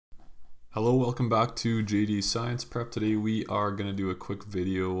Hello, welcome back to JD Science Prep. Today we are going to do a quick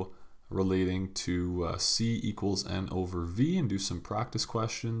video relating to C equals N over V and do some practice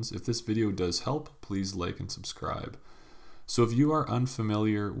questions. If this video does help, please like and subscribe. So if you are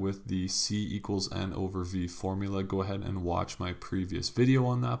unfamiliar with the C equals N over V formula, go ahead and watch my previous video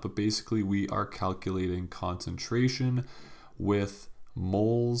on that. But basically we are calculating concentration with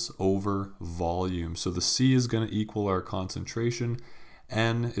moles over volume. So the C is going to equal our concentration.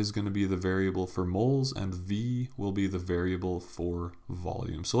 N is going to be the variable for moles and V will be the variable for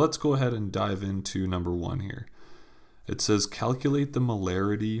volume. So let's go ahead and dive into number one here. It says calculate the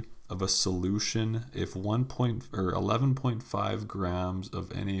molarity of a solution if 11.5 grams of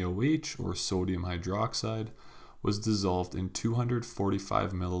NaOH or sodium hydroxide was dissolved in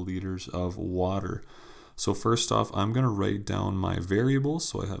 245 milliliters of water. So first off, I'm going to write down my variables.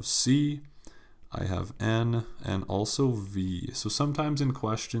 So I have C, I have N, and also V. So sometimes in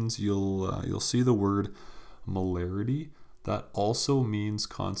questions you'll see the word molarity. That also means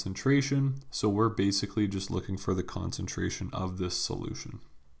concentration. So we're basically just looking for the concentration of this solution.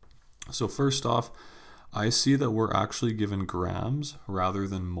 So first off, I see that we're actually given grams rather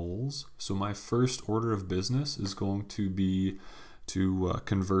than moles. So my first order of business is going to be to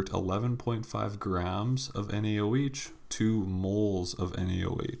convert 11.5 grams of NaOH to moles of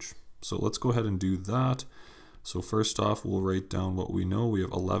NaOH. So let's go ahead and do that. So first off, we'll write down what we know. We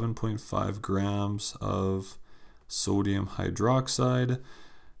have 11.5 grams of sodium hydroxide,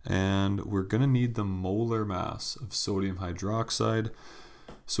 and we're going to need the molar mass of sodium hydroxide.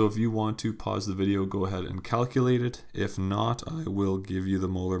 So if you want to pause the video, go ahead and calculate it. If not, I will give you the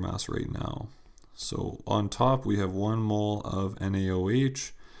molar mass right now. So on top, we have 1 mole of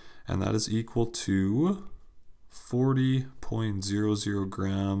NaOH, and that is equal to 40.00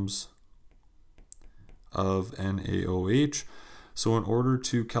 grams of NaOH. So in order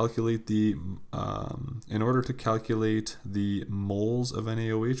to calculate the moles of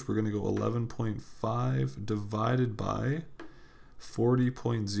NaOH, we're going to go 11.5 divided by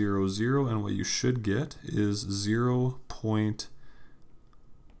 40.00, and what you should get is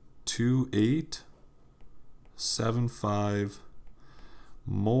 0.2875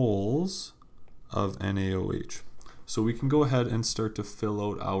 moles of NaOH. So we can go ahead and start to fill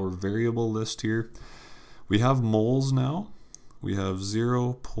out our variable list here. We have moles now. We have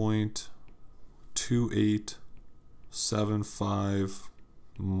 0.2875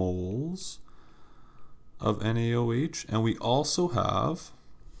 moles of NaOH, and we also have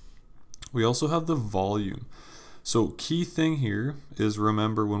the volume. So key thing here is,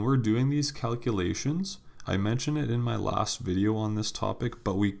 remember, when we're doing these calculations, I mentioned it in my last video on this topic,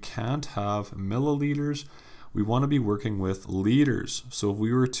 but we can't have milliliters. We want to be working with liters. So if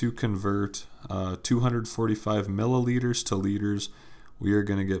we were to convert 245 milliliters to liters, we are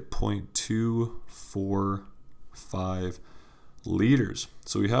going to get 0.245 liters.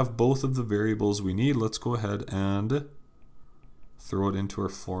 So we have both of the variables we need. Let's go ahead and throw it into our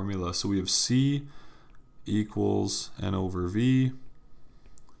formula. So we have C equals N over V.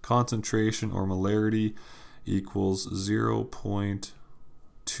 Concentration or molarity equals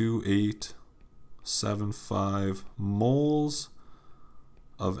 0.2875 moles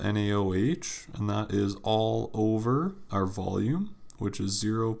of NaOH, and that is all over our volume, which is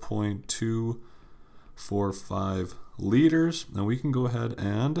 0.245 liters. Now we can go ahead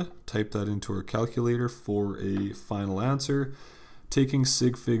and type that into our calculator for a final answer. Taking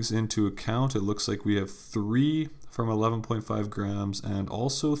sig figs into account, it looks like we have 3 from 11.5 grams and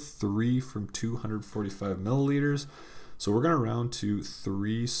also 3 from 245 milliliters. So we're going to round to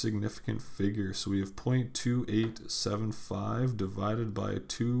 3 significant figures. So we have 0.2875 divided by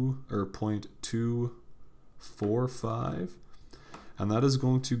 0.245, and that is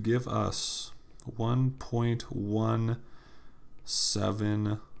going to give us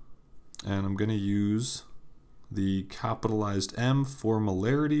 1.17, and I'm going to use the capitalized M for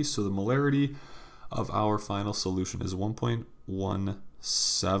molarity. So the molarity of our final solution is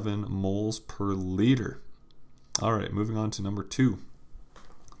 1.17 moles per liter. All right, moving on to number 2.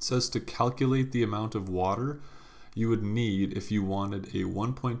 It says to calculate the amount of water you would need if you wanted a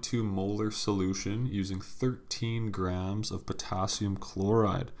 1.2 molar solution using 13 grams of potassium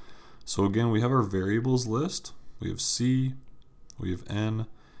chloride. So again, we have our variables list. We have C, we have N,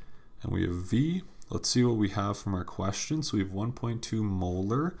 and we have V. Let's see what we have from our question. So we have 1.2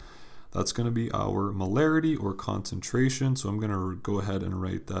 molar. That's going to be our molarity or concentration. So I'm going to go ahead and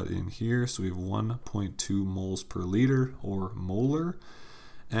write that in here. So we have 1.2 moles per liter, or molar.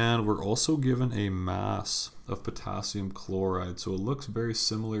 And we're also given a mass of potassium chloride. So it looks very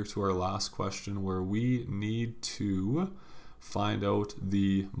similar to our last question, where we need to find out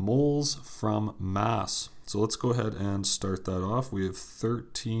the moles from mass. So let's go ahead and start that off. We have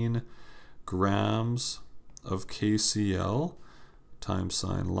 13 grams of KCl, times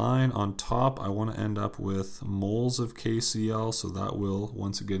sign line. On top, I want to end up with moles of KCl, so that will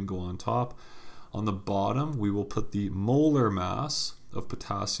once again go on top. On the bottom, we will put the molar mass of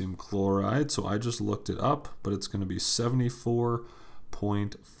potassium chloride. So I just looked it up, but it's going to be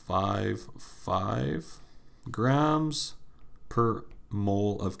 74.55 grams per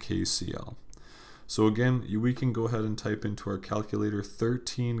mole of KCl. So again, we can go ahead and type into our calculator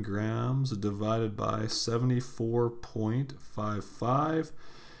 13 grams divided by 74.55.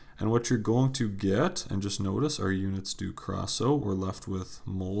 And what you're going to get, and just notice our units do cross out, we're left with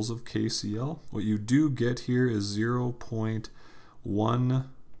moles of KCl. What you do get here is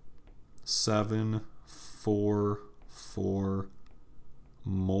 0.1744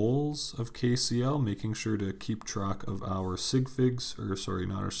 moles of KCl, making sure to keep track of our sig figs, or sorry,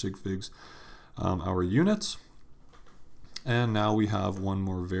 not our sig figs, our units. And now we have one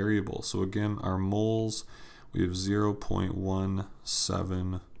more variable. So again, our moles, we have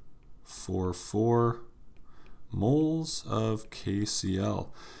 0.1744 moles of KCl.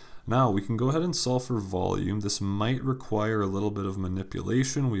 Now we can go ahead and solve for volume. This might require a little bit of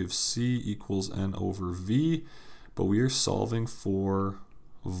manipulation. We have C equals N over V, but we are solving for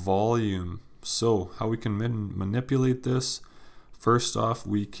volume. So how we can manipulate this? First off,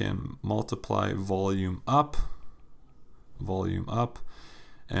 we can multiply volume up,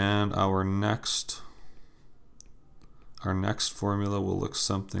 and our next formula will look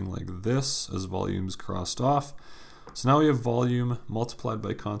something like this as volume's crossed off. So now we have volume multiplied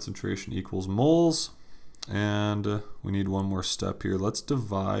by concentration equals moles, and we need one more step here. Let's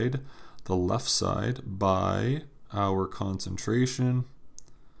divide the left side by our concentration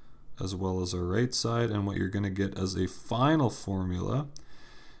as well as our right side, and what you're going to get as a final formula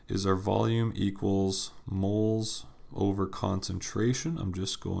is our volume equals moles over concentration. I'm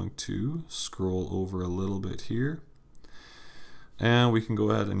just going to scroll over a little bit here, and we can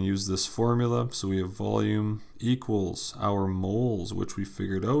go ahead and use this formula. So we have volume equals our moles, which we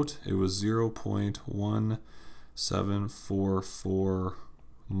figured out. It was 0.1744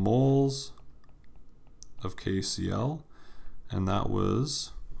 moles of KCl, and that was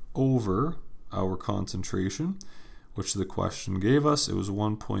over our concentration, which the question gave us. It was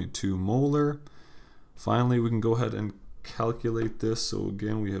 1.2 molar. Finally, we can go ahead and calculate this. So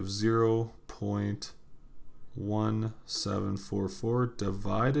again, we have 0.1744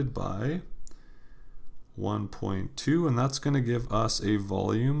 divided by 1.2, and that's going to give us a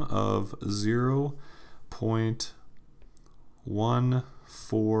volume of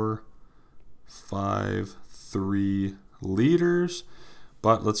 0.1453 liters.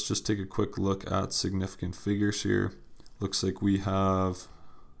 But let's just take a quick look at significant figures here. Looks like we have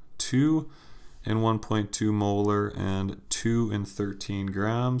 2 in 1.2 molar and 2 in 13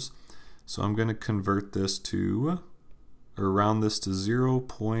 grams. So I'm going to convert this to, or round this to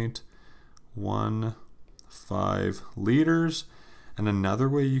 0.15 liters. And another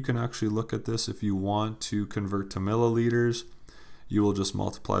way you can actually look at this, if you want to convert to milliliters, you will just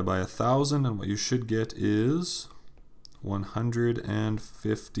multiply by 1,000, and what you should get is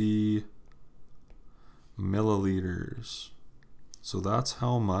 150 milliliters. So that's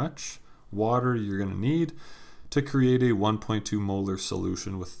how much water you're going to need to create a 1.2 molar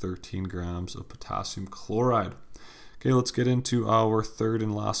solution with 13 grams of potassium chloride. Okay, let's get into our third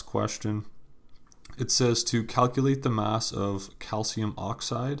and last question. It says to calculate the mass of calcium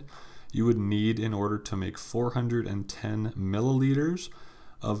oxide you would need in order to make 410 milliliters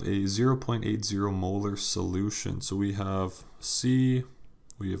of a 0.80 molar solution. So we have C,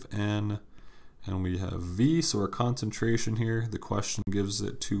 we have N, and we have V. So our concentration here, the question gives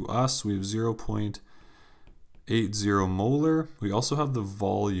it to us. We have 0.80 molar. We also have the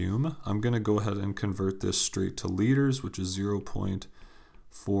volume. I'm going to go ahead and convert this straight to liters, which is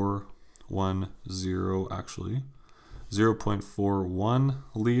 0.410 actually. 0.41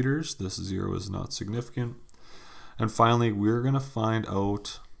 liters. This 0 is not significant. And finally, we're going to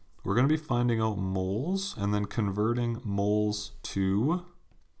be finding out moles and then converting moles to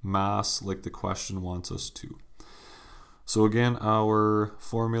mass like the question wants us to. So again, our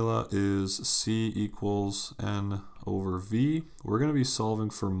formula is C equals N over V. We're going to be solving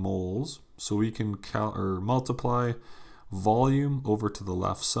for moles, so we can multiply volume over to the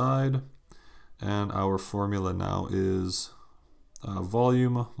left side, and our formula now is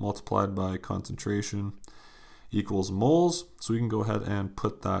volume multiplied by concentration equals moles. So we can go ahead and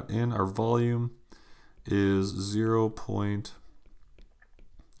put that in. Our volume is 0.14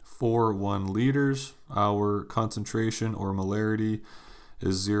 0.41 liters. Our concentration or molarity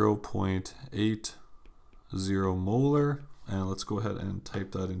is 0.80 molar. And let's go ahead and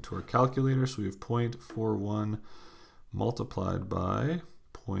type that into our calculator. So we have 0.41 multiplied by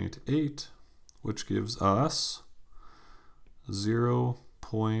 0.8, which gives us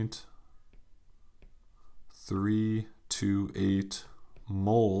 0.328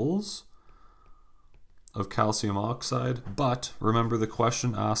 moles of calcium oxide. But remember, the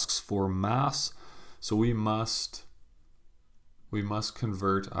question asks for mass, so we must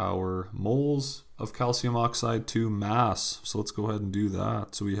convert our moles of calcium oxide to mass. So let's go ahead and do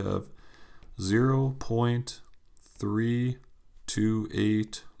that. So we have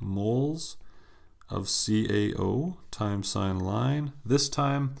 0.328 moles of CaO times sign line. This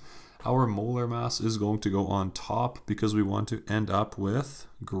time our molar mass is going to go on top because we want to end up with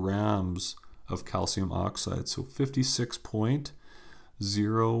grams of calcium oxide. So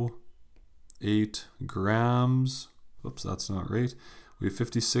 56.08 grams. Oops, that's not right. We have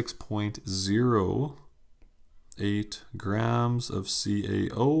 56.08 grams of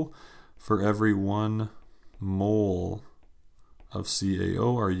CaO for every 1 mole of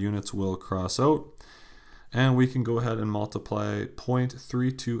CaO. Our units will cross out. And we can go ahead and multiply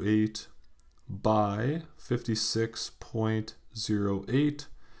 0.328 by 56.08,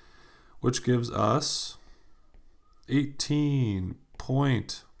 which gives us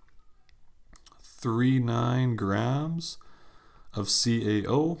 18.39 grams of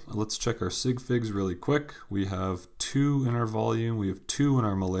CaO. Let's check our sig figs really quick. We have 2 in our volume, we have 2 in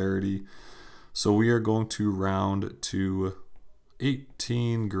our molarity. So we are going to round to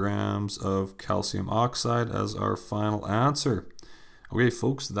 18 grams of calcium oxide as our final answer. Okay,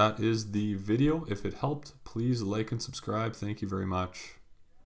 folks, that is the video. If it helped, please like and subscribe. Thank you very much.